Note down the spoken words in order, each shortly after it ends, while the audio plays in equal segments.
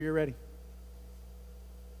You're ready.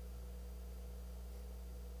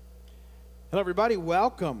 Hello, everybody.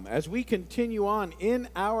 Welcome as we continue on in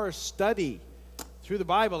our study through the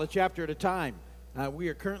Bible, a chapter at a time. We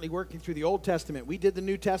are currently working through the Old Testament. We did the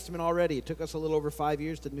New Testament already. It took us a little over 5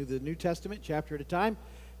 years to do the New Testament, chapter at a time.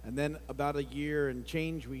 And then about a year and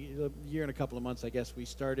change, a year and a couple of months, I guess, we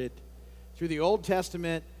started through the Old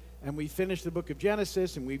Testament, and we finished the book of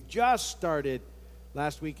Genesis, and we've just started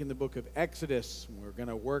last week in the book of Exodus. We're going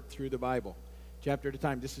to work through the Bible, chapter at a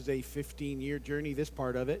time. This is a 15-year journey, this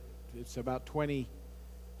part of it. It's about 20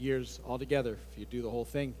 years altogether if you do the whole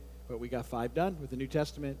thing. But we got 5 done with the New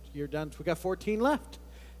Testament year done. So we got 14 left.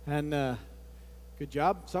 And good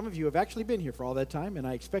job. Some of you have actually been here for all that time, and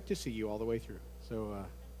I expect to see you all the way through. So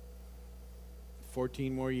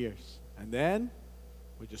 14 more years. And then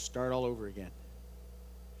we just start all over again.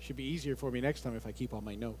 Should be easier for me next time if I keep all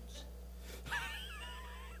my notes.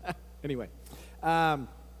 Anyway,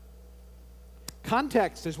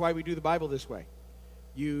 context is why we do the Bible this way.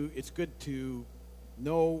 It's good to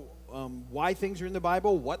know why things are in the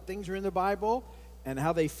Bible, what things are in the Bible, and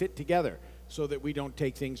how they fit together so that we don't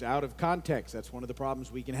take things out of context. That's one of the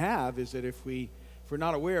problems we can have, is that if we're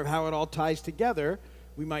not aware of how it all ties together,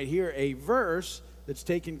 we might hear a verse that's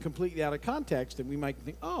taken completely out of context, and we might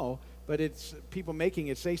think, oh, but it's people making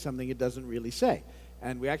it say something it doesn't really say.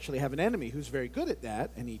 And we actually have an enemy who's very good at that,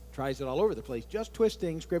 and he tries it all over the place, just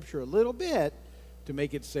twisting Scripture a little bit to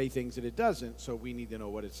make it say things that it doesn't. So we need to know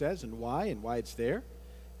what it says and why it's there.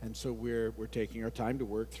 And so we're taking our time to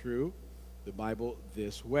work through the Bible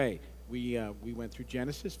this way. We went through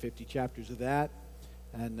Genesis, 50 chapters of that,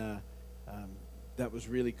 and that was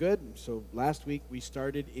really good. And so last week we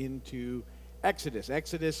started into Exodus.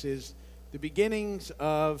 Exodus is the beginnings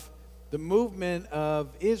of the movement of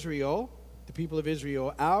Israel, the people of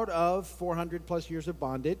Israel, out of 400 plus years of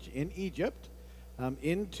bondage in Egypt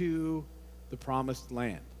into the promised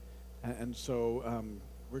land. And so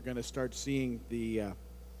we're going to start seeing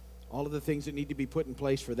all of the things that need to be put in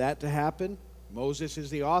place for that to happen. Moses is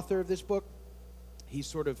the author of this book. He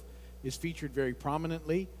sort of is featured very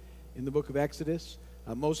prominently in the book of Exodus.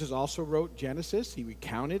 Moses also wrote Genesis. He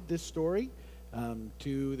recounted this story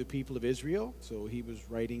to the people of Israel. So he was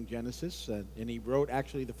writing Genesis, and he wrote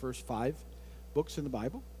actually the first 5 books in the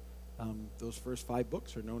Bible. Those first 5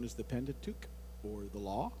 books are known as the Pentateuch, or the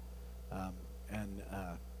Law, and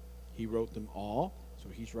he wrote them all. So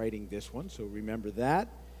he's writing this one, so remember that.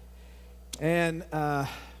 And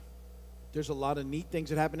there's a lot of neat things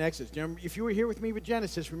that happen in Exodus. If you were here with me with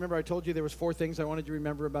Genesis, remember I told you there was 4 things I wanted you to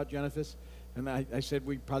remember about Genesis? And I said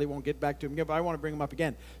we probably won't get back to them again, but I want to bring them up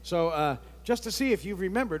again. So just to see if you've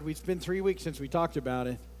remembered, it's been 3 weeks since we talked about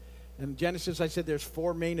it. And Genesis, I said there's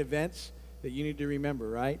 4 main events that you need to remember,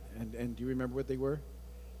 right? And do you remember what they were?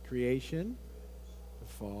 Creation, the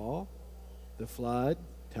fall, the flood,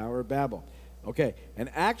 Tower of Babel. Okay, and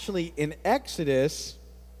actually in Exodus,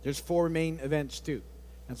 there's 4 main events too.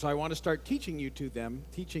 And so I want to start teaching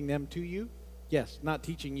them to you. Yes, not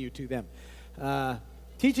teaching you to them.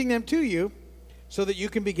 Teaching them to you so that you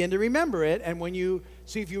can begin to remember it. And when you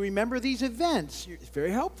see, if you remember these events, it's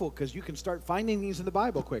very helpful because you can start finding these in the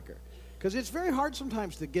Bible quicker. Because it's very hard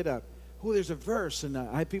sometimes to get there's a verse, and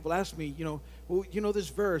I have people ask me, this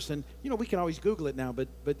verse, and, we can always Google it now, but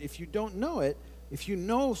if you don't know it, if you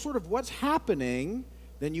know sort of what's happening,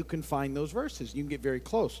 then you can find those verses. You can get very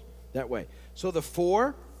close that way. So the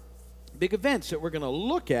 4 big events that we're going to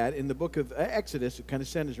look at in the book of Exodus, it kind of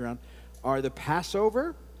centers around, are the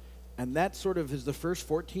Passover, and that sort of is the first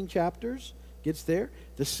 14 chapters, gets there.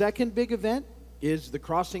 The second big event is the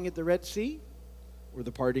crossing at the Red Sea, or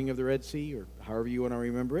the parting of the Red Sea, or however you want to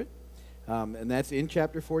remember it. And that's in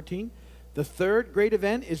chapter 14. The third great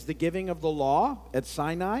event is the giving of the law at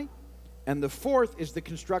Sinai. And the 4th is the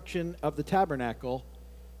construction of the tabernacle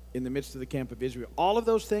in the midst of the camp of Israel. All of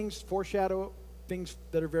those things foreshadow things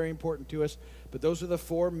that are very important to us. But those are the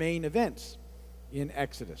 4 main events in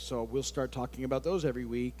Exodus. So we'll start talking about those every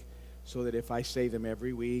week so that if I say them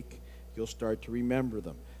every week, you'll start to remember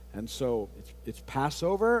them. And so it's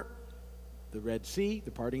Passover, the Red Sea,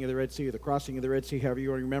 the parting of the Red Sea, or the crossing of the Red Sea, however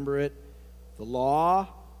you want to remember it, the law,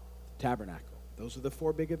 the tabernacle. Those are the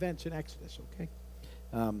 4 big events in Exodus, okay?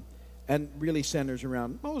 And really centers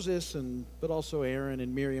around Moses, but also Aaron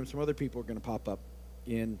and Miriam. Some other people are going to pop up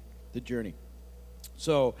in the journey.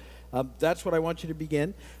 So that's what I want you to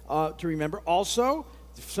begin to remember. Also,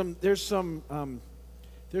 there's some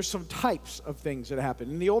types of things that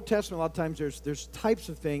happen. In the Old Testament, a lot of times there's types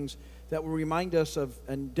of things that will remind us of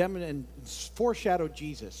and foreshadow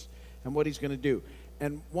Jesus and what he's going to do.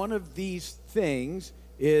 And one of these things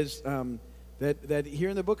is that here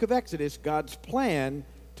in the book of Exodus, God's plan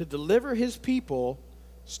to deliver his people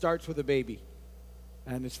starts with a baby.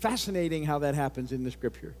 And it's fascinating how that happens in the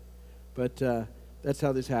scripture. But that's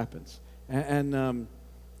how this happens. And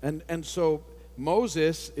so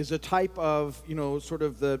Moses is a type of, sort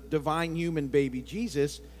of the divine human baby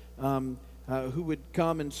Jesus, who would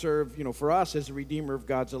come and serve, for us as a redeemer of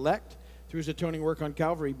God's elect through his atoning work on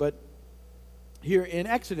Calvary. But here in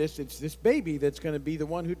Exodus, it's this baby that's going to be the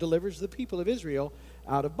one who delivers the people of Israel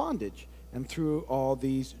out of bondage and through all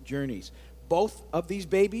these journeys. Both of these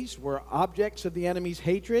babies were objects of the enemy's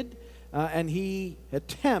hatred, and he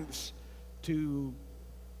attempts to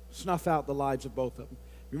snuff out the lives of both of them.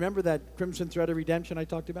 Remember that crimson thread of redemption I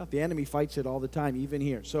talked about? The enemy fights it all the time, even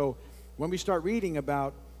here. So when we start reading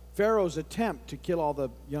about Pharaoh's attempt to kill all the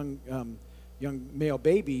young male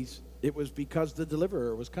babies, it was because the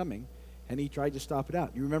deliverer was coming, and he tried to stop it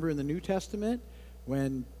out. You remember in the New Testament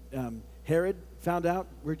when Herod found out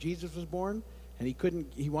where Jesus was born, and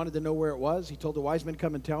he wanted to know where it was. He told the wise men,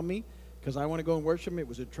 come and tell me, because I want to go and worship him. It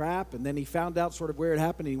was a trap. And then he found out sort of where it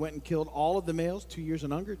happened, and he went and killed all of the males, 2 years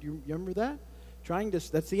and younger. Do you remember that?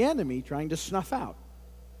 That's the enemy trying to snuff out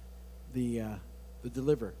the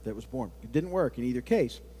deliverer that was born. It didn't work in either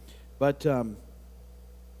case. But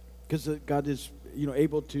because God is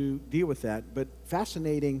able to deal with that. But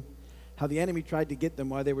fascinating how the enemy tried to get them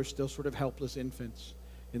while they were still sort of helpless infants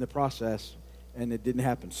in the process, and it didn't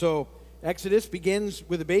happen. So Exodus begins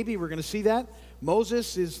with a baby. We're going to see that.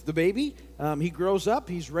 Moses is the baby. He grows up.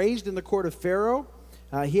 He's raised in the court of Pharaoh.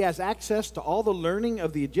 He has access to all the learning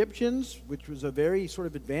of the Egyptians, which was a very sort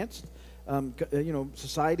of advanced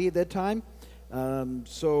society at that time.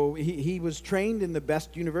 So he was trained in the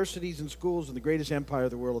best universities and schools in the greatest empire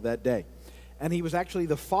of the world of that day. And he was actually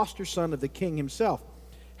the foster son of the king himself.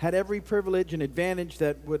 Had every privilege and advantage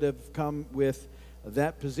that would have come with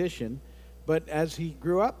that position. But as he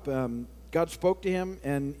grew up, God spoke to him,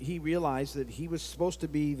 and he realized that he was supposed to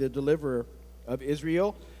be the deliverer of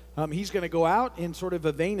Israel. He's going to go out in sort of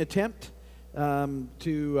a vain attempt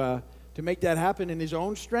to make that happen in his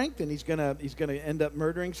own strength, and he's going to end up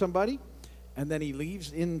murdering somebody. And then he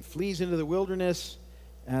flees into the wilderness,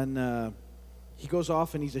 and he goes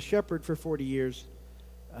off, and he's a shepherd for 40 years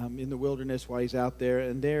in the wilderness while he's out there.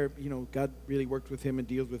 And there, God really worked with him and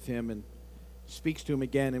deals with him and speaks to him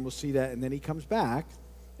again, and we'll see that. And then he comes back,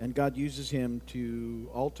 and God uses him to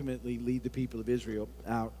ultimately lead the people of Israel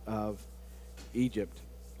out of Egypt.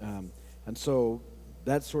 And so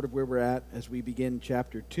that's sort of where we're at as we begin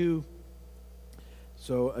chapter 2.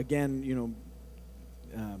 So again,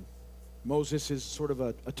 Moses is sort of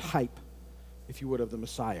a type, if you would, of the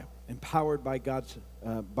Messiah, empowered by God's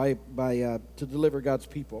to deliver God's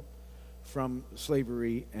people from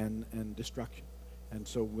slavery and destruction. And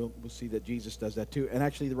so we'll see that Jesus does that too. And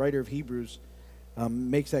actually, the writer of Hebrews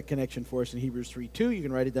makes that connection for us in Hebrews 3:2. You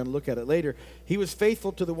can write it down and look at it later. He was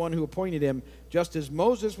faithful to the one who appointed him, just as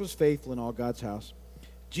Moses was faithful in all God's house.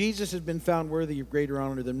 Jesus has been found worthy of greater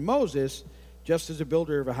honor than Moses, just as a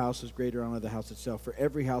builder of a house is greater honor than the house itself. For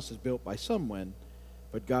every house is built by someone,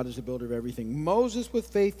 but God is the builder of everything. Moses was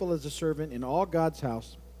faithful as a servant in all God's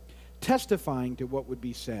house, testifying to what would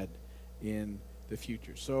be said in the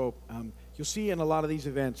future. So you'll see in a lot of these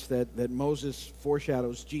events that Moses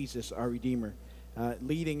foreshadows Jesus, our Redeemer,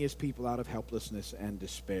 leading his people out of helplessness and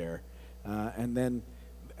despair. And then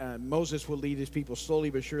Moses will lead his people slowly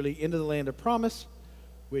but surely into the land of promise,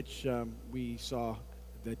 which we saw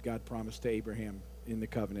that God promised to Abraham in the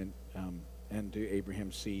covenant and to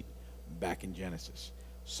Abraham's seed back in Genesis.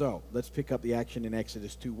 So let's pick up the action in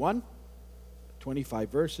Exodus 2:1, 25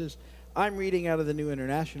 verses. I'm reading out of the New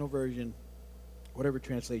International Version. Whatever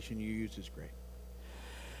translation you use is great.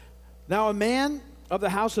 Now a man of the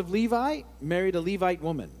house of Levi married a Levite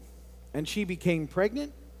woman, and she became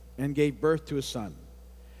pregnant and gave birth to a son.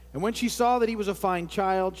 And when she saw that he was a fine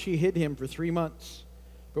child, she hid him for 3 months.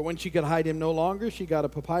 But when she could hide him no longer, she got a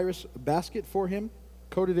papyrus basket for him,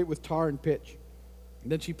 coated it with tar and pitch.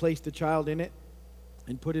 And then she placed the child in it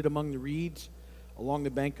and put it among the reeds along the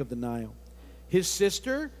bank of the Nile. His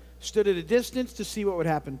sister stood at a distance to see what would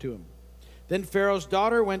happen to him. Then Pharaoh's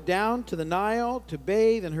daughter went down to the Nile to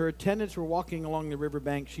bathe, and her attendants were walking along the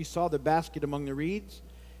riverbank. She saw the basket among the reeds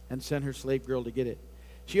and sent her slave girl to get it.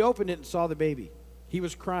 She opened it and saw the baby. He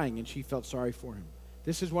was crying, and she felt sorry for him.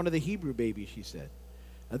 This is one of the Hebrew babies, she said.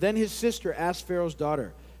 Then his sister asked Pharaoh's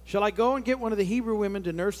daughter, shall I go and get one of the Hebrew women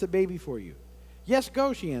to nurse the baby for you? Yes,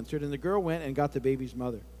 go, she answered, and the girl went and got the baby's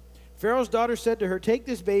mother. Pharaoh's daughter said to her, take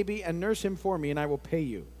this baby and nurse him for me, and I will pay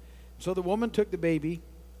you. So the woman took the baby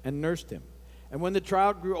and nursed him. And when the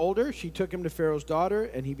child grew older, she took him to Pharaoh's daughter,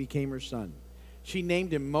 and he became her son. She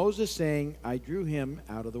named him Moses, saying, I drew him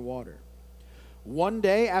out of the water. One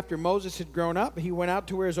day, after Moses had grown up, he went out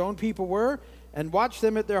to where his own people were and watched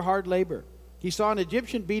them at their hard labor. He saw an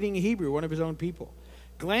Egyptian beating a Hebrew, one of his own people.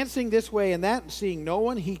 Glancing this way and that and seeing no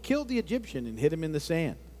one, he killed the Egyptian and hid him in the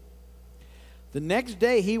sand. The next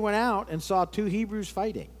day he went out and saw two Hebrews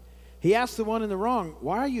fighting. He asked the one in the wrong,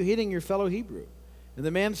 "Why are you hitting your fellow Hebrew?" And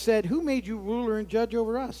the man said, "Who made you ruler and judge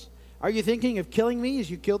over us? Are you thinking of killing me as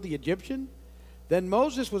you killed the Egyptian?" Then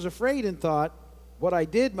Moses was afraid and thought, "What I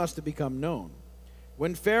did must have become known."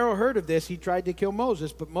 When Pharaoh heard of this, he tried to kill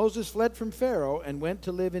Moses, but Moses fled from Pharaoh and went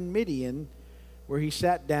to live in Midian, where he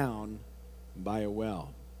sat down by a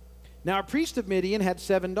well. Now a priest of Midian had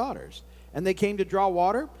 7 daughters, and they came to draw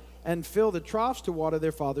water and fill the troughs to water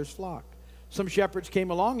their father's flock. Some shepherds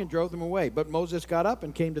came along and drove them away, but Moses got up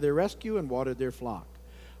and came to their rescue and watered their flock.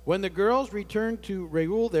 When the girls returned to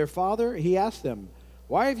Reuel, their father, he asked them,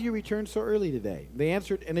 "Why have you returned so early today?" They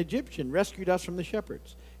answered, "An Egyptian rescued us from the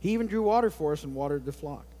shepherds. He even drew water for us and watered the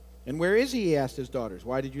flock." "And where is he?" he asked his daughters.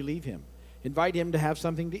 "Why did you leave him? Invite him to have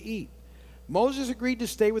something to eat." Moses agreed to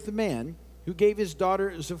stay with the man who gave his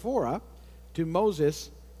daughter Zipporah to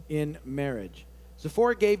Moses in marriage.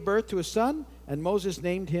 Zipporah gave birth to a son, and Moses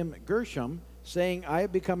named him Gershom, saying, "I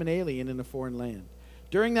have become an alien in a foreign land."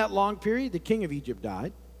 During that long period, the king of Egypt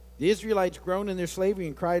died. The Israelites groaned in their slavery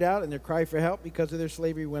and cried out, and their cry for help because of their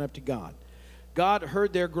slavery went up to God. God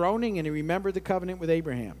heard their groaning, and he remembered the covenant with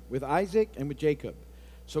Abraham, with Isaac, and with Jacob.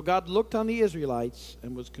 So God looked on the Israelites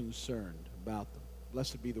and was concerned about them.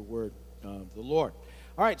 Blessed be the word of the Lord.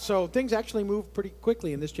 All right, so things actually move pretty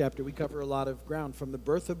quickly in this chapter. We cover a lot of ground from the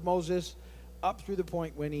birth of Moses up through the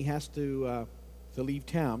point when he has to leave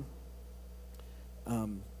town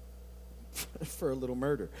for a little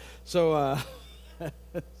murder. So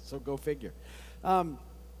go figure. Although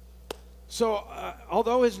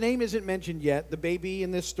his name isn't mentioned yet, the baby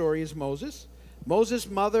in this story is Moses. Moses'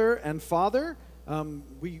 mother and father,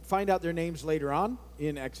 we find out their names later on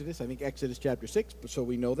in Exodus. I think Exodus chapter 6, so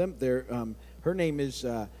we know them. Her name is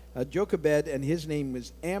Jochebed, and his name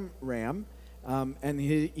was Amram. And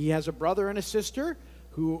he has a brother and a sister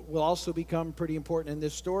who will also become pretty important in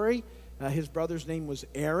this story. His brother's name was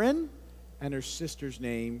Aaron, and his sister's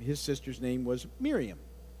name was Miriam.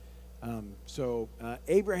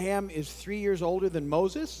 Abraham is 3 years older than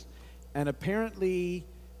Moses, and apparently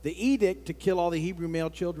the edict to kill all the Hebrew male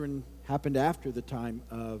children happened after the time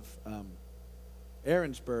of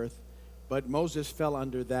Aaron's birth, but Moses fell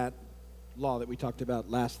under that law that we talked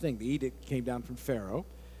about last thing. The edict came down from Pharaoh,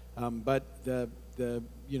 but the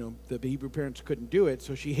Hebrew parents couldn't do it,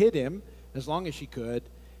 so she hid him as long as she could,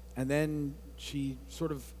 and then she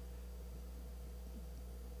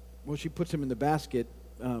she puts him in the basket.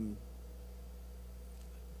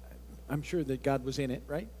 I'm sure that God was in it,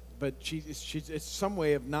 right? But it's some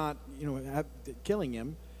way of not, killing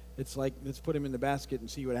him. It's like, let's put him in the basket and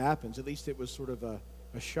see what happens. At least it was sort of a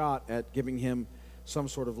shot at giving him some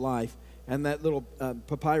sort of life. And that little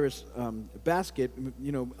papyrus basket,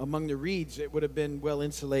 among the reeds, it would have been well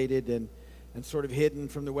insulated and sort of hidden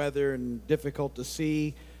from the weather and difficult to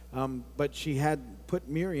see. But she had put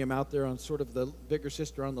Miriam out there on sort of the bigger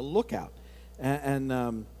sister on the lookout.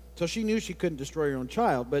 So she knew she couldn't destroy her own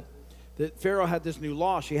child, but that Pharaoh had this new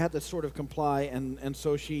law. She had to sort of comply, and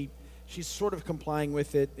so she's sort of complying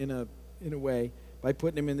with it in a way by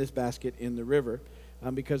putting him in this basket in the river,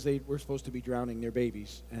 because they were supposed to be drowning their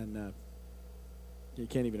babies, and you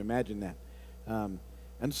can't even imagine that.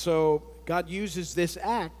 And so God uses this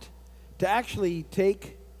act to actually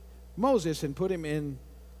take Moses and put him in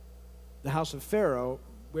the house of Pharaoh,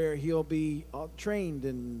 where he'll be trained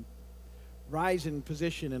and rise in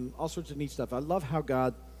position and all sorts of neat stuff. I love how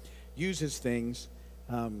God uses things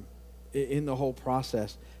in the whole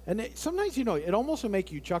process. And sometimes, it almost will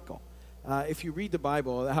make you chuckle. If you read the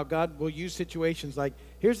Bible, how God will use situations like,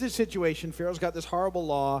 here's this situation, Pharaoh's got this horrible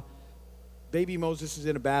law, baby Moses is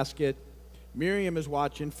in a basket, Miriam is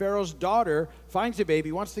watching, Pharaoh's daughter finds the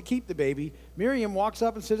baby, wants to keep the baby, Miriam walks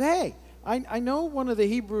up and says, "Hey, I know one of the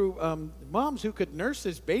Hebrew moms who could nurse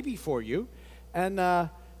this baby for you," and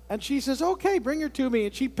she says, "Okay, bring her to me,"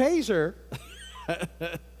 and she pays her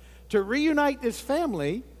to reunite this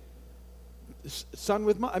family, son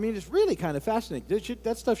with mom. I mean, it's really kind of fascinating.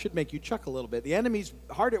 That stuff should make you chuckle a little bit. The enemy's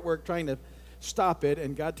hard at work trying to stop it,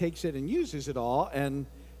 and God takes it and uses it all, and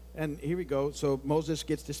here we go. So Moses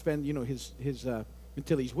gets to spend, his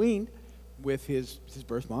until he's weaned with his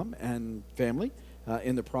birth mom and family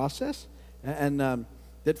in the process, and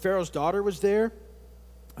that Pharaoh's daughter was there,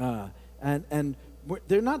 and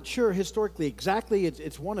they're not sure historically exactly.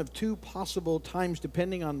 It's one of two possible times,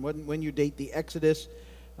 depending on when you date the Exodus.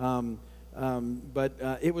 But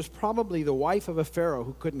it was probably the wife of a pharaoh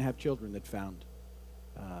who couldn't have children that found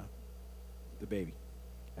the baby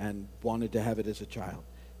and wanted to have it as a child.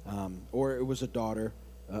 Or it was a daughter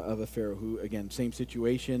of a Pharaoh who, again, same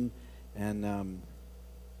situation, and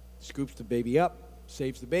scoops the baby up,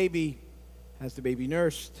 saves the baby, has the baby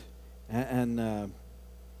nursed, and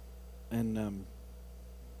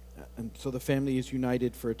so the family is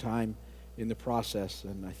united for a time in the process,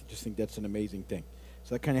 and I just think that's an amazing thing.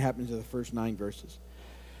 So that kind of happens in the first 9 verses.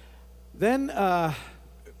 Then,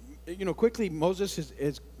 quickly Moses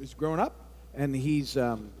is grown up, and he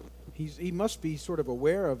must be sort of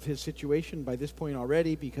aware of his situation by this point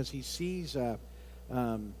already, because he sees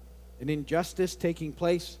an injustice taking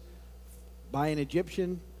place by an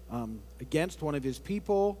Egyptian against one of his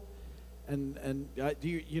people. And do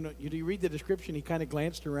you read the description? He kind of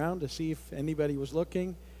glanced around to see if anybody was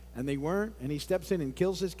looking, and they weren't. And he steps in and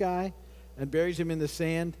kills this guy and buries him in the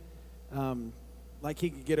sand, like he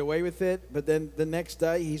could get away with it. But then the next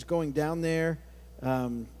day he's going down there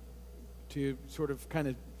to sort of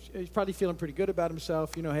he's probably feeling pretty good about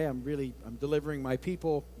himself. Hey, I'm delivering my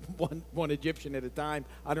people one Egyptian at a time.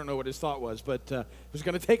 I don't know what his thought was, but it was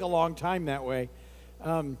going to take a long time that way.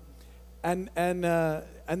 And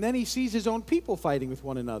then he sees his own people fighting with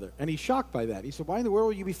one another, and he's shocked by that. He said, why in the world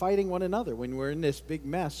would you be fighting one another when we're in this big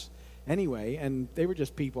mess anyway? And they were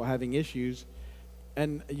just people having issues.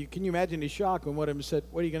 And can you imagine his shock when one of them said,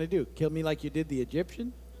 what are you going to do, kill me like you did the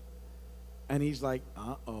Egyptian? And he's like,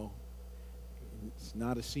 uh-oh, it's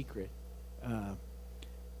not a secret. That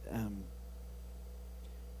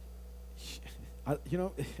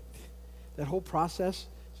whole process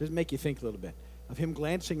just make you think a little bit of him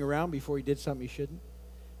glancing around before he did something he shouldn't.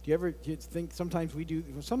 Do you think sometimes we do?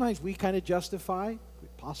 Sometimes we kind of justify,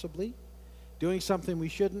 possibly, doing something we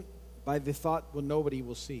shouldn't by the thought, well, nobody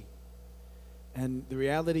will see. And the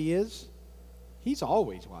reality is, he's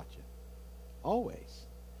always watching. Always.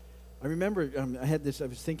 I remember I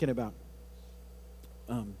was thinking about,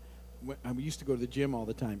 I used to go to the gym all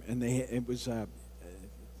the time, and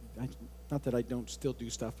not that I don't still do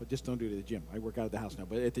stuff, but just don't do it at the gym. I work out at the house now.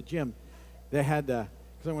 But at the gym, they had, because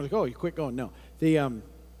I was like, oh, you quit going. No.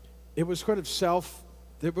 It was sort of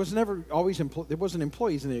there was never always, there wasn't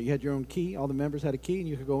employees in there. You had your own key. All the members had a key, and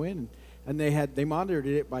you could go in, and they monitored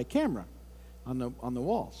it by camera on the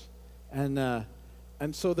walls.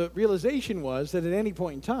 And so the realization was that at any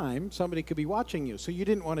point in time, somebody could be watching you. So you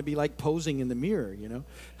didn't want to be like posing in the mirror,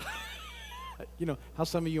 how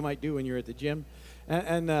some of you might do when you're at the gym.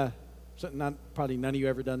 Probably none of you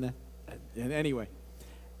ever done that. And anyway,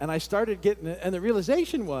 and I started and the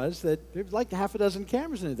realization was that there was like half a dozen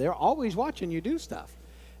cameras in there. They're always watching you do stuff.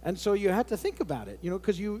 And so you had to think about it,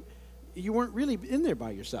 because you weren't really in there by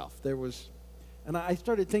yourself. And I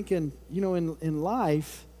started thinking, in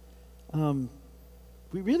life, we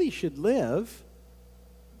really should live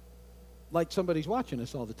like somebody's watching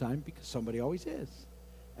us all the time, because somebody always is.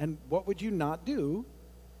 And what would you not do?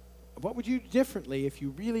 What would you do differently if you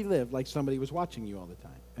really lived like somebody was watching you all the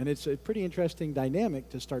time? And it's a pretty interesting dynamic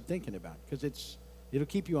to start thinking about, because it'll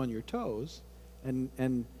keep you on your toes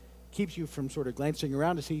and keeps you from sort of glancing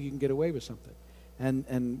around to see if you can get away with something.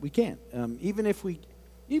 And we can't. Even if we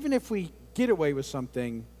get away with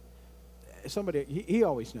something, somebody, he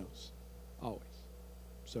always knows. Always.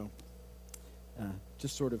 So,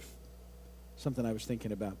 just sort of something I was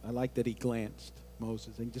thinking about. I like that he glanced,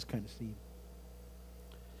 Moses, and just kind of see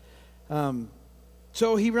him.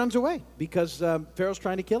 So he runs away because Pharaoh's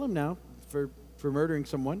trying to kill him now for murdering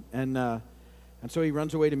someone. And so he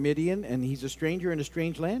runs away to Midian, and he's a stranger in a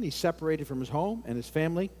strange land. He's separated from his home and his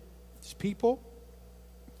family, his people.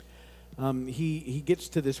 He gets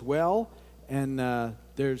to this well, and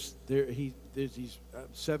there's these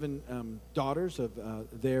 7 daughters of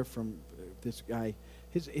there from this guy.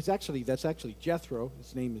 That's actually Jethro.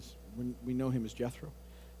 His name is, we know him as Jethro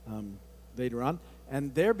later on.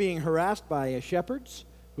 And they're being harassed by shepherds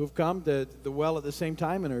who have come to the well at the same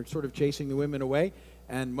time and are sort of chasing the women away.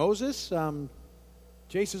 And Moses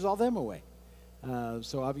chases all them away.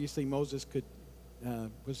 So obviously Moses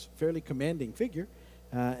was a fairly commanding figure.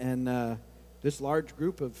 And this large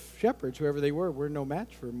group of shepherds, whoever they were no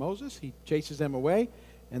match for Moses. He chases them away,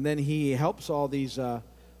 and then he helps all these,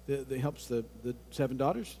 helps the 7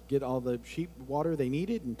 daughters get all the sheep water they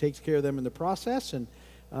needed, and takes care of them in the process, and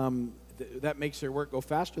that makes their work go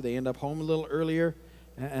faster. They end up home a little earlier,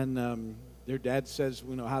 and their dad says,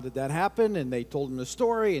 how did that happen? And they told him the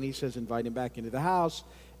story, and he says, invite him back into the house,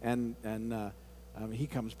 and he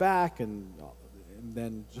comes back, and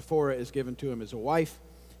then Zipporah is given to him as a wife.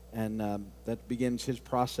 And that begins his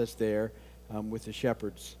process there with the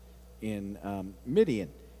shepherds in Midian.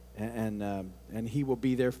 And he will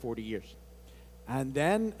be there 40 years. And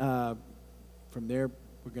then from there,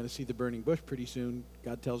 we're going to see the burning bush pretty soon.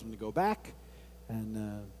 God tells him to go back,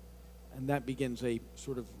 and that begins a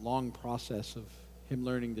sort of long process of him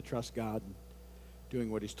learning to trust God and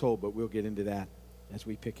doing what he's told. But we'll get into that as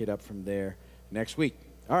we pick it up from there next week.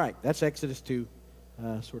 All right, that's Exodus 2,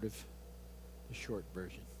 sort of the short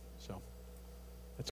version. So.